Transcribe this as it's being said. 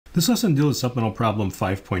This lesson deals with Supplemental Problem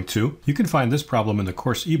 5.2. You can find this problem in the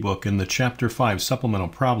course ebook in the Chapter 5 Supplemental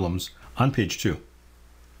Problems on page 2.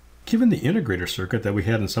 Given the integrator circuit that we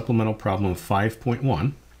had in Supplemental Problem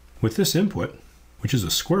 5.1, with this input, which is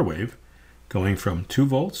a square wave, going from 2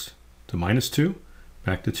 volts to -2,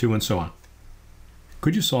 back to 2, and so on,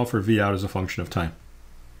 could you solve for V out as a function of time?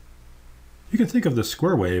 You can think of the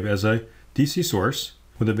square wave as a DC source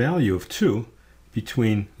with a value of 2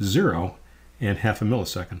 between 0 and half a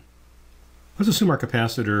millisecond. Let's assume our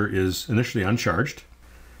capacitor is initially uncharged.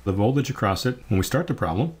 The voltage across it when we start the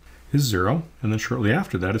problem is 0, and then shortly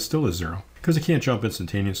after that it still is 0, because it can't jump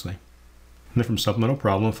instantaneously. And then from Supplemental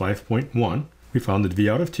Problem 5.1, we found that V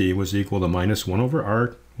out of t was equal to -1 over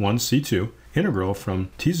R1C2 integral from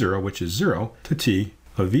t0, which is 0, to t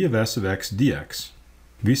of V of s of x dx.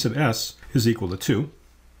 V sub s is equal to 2.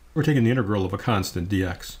 We're taking the integral of a constant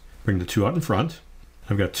dx. Bring the 2 out in front.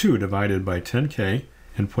 I've got 2 divided by 10k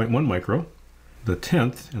and 0.1 micro. The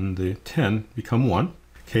 10th and the 10 become 1.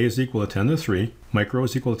 K is equal to 10 to the 3. Micro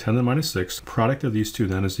is equal to 10 to the -6. The product of these two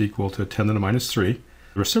then is equal to 10 to the -3.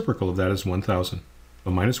 The reciprocal of that is 1,000.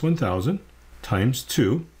 So -1,000 times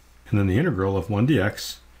 2, and then the integral of 1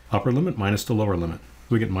 dx, upper limit minus the lower limit.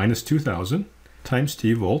 We get -2,000 times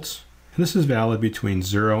t volts, and this is valid between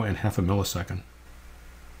 0 and half a millisecond.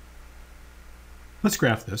 Let's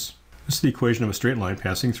graph this. This is the equation of a straight line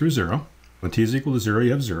passing through 0. When t is equal to 0,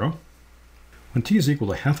 you have 0. When t is equal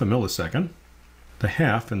to half a millisecond, the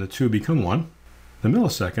half and the 2 become 1. The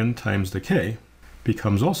millisecond times the k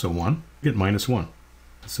becomes also 1. You get -1.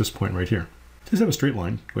 That's this point right here. Just have a straight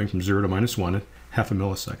line going from 0 to -1 at half a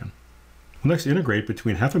millisecond. We'll next integrate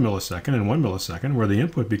between half a millisecond and 1 millisecond, where the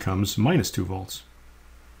input becomes -2 volts.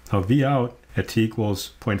 Now V out at t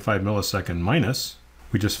equals 0.5 millisecond minus,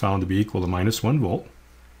 we just found to be equal to -1 volt.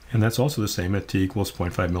 And that's also the same at t equals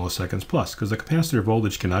 0.5 milliseconds plus, because the capacitor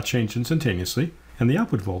voltage cannot change instantaneously, and the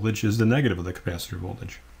output voltage is the negative of the capacitor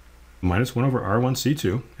voltage. -1 over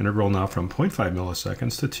R1C2, integral now from 0.5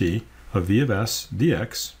 milliseconds to t of V of s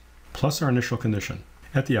dx, plus our initial condition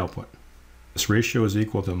at the output. This ratio is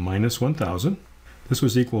equal to -1,000. This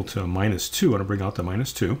was equal to -2. I want to bring out the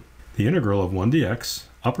 -2. The integral of 1 dx,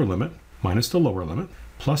 upper limit, minus the lower limit,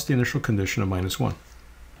 plus the initial condition of -1.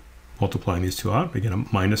 Multiplying these two out, we get a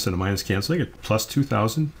minus and a minus canceling, get plus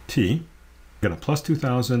 2,000 t. We get a plus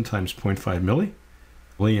 2,000 times 0.5 milli.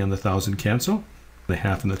 Milli and the 1,000 cancel. The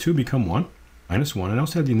half and the 2 become 1. -1, and I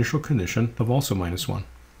also have the initial condition of also -1.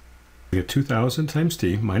 We get 2,000 times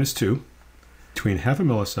t minus 2 between half a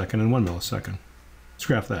millisecond and 1 millisecond. Let's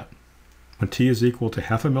graph that. When t is equal to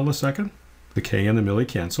half a millisecond, the k and the milli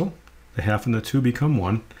cancel. The half and the 2 become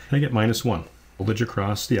 1, and I get -1. Voltage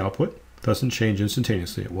across the output doesn't change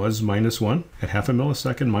instantaneously. It was -1 at half a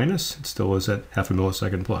millisecond minus. It still is at half a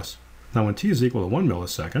millisecond plus. Now when t is equal to 1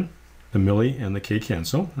 millisecond, the milli and the k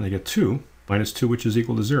cancel, and I get 2 minus 2, which is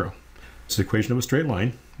equal to 0. It's the equation of a straight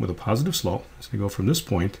line with a positive slope. It's going to go from this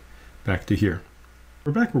point back to here.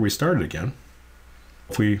 We're back where we started again.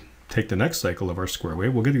 If we take the next cycle of our square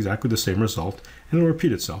wave, we'll get exactly the same result, and it'll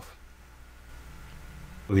repeat itself.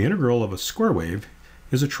 Well, the integral of a square wave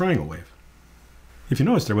is a triangle wave. If you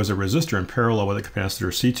notice, there was a resistor in parallel with a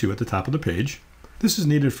capacitor C2 at the top of the page. This is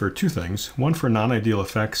needed for two things. One, for non-ideal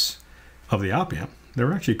effects of the op amp. There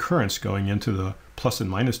are actually currents going into the plus and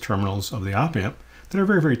minus terminals of the op amp that are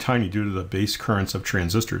very, very tiny due to the base currents of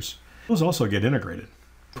transistors. Those also get integrated.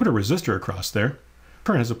 Put a resistor across there,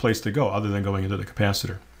 current has a place to go other than going into the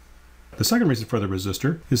capacitor. The second reason for the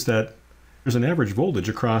resistor is that there's an average voltage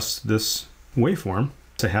across this waveform.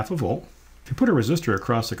 It's a half a volt. If you put a resistor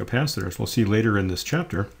across the capacitor, as we'll see later in this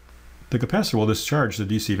chapter, the capacitor will discharge the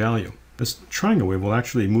DC value. This triangle wave will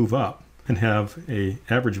actually move up and have an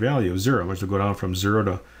average value of 0, which will go down from 0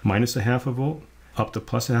 to -0.5 volt, up to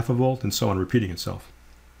 +0.5 volt, and so on, repeating itself.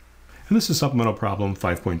 And this is Supplemental Problem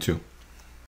 5.2.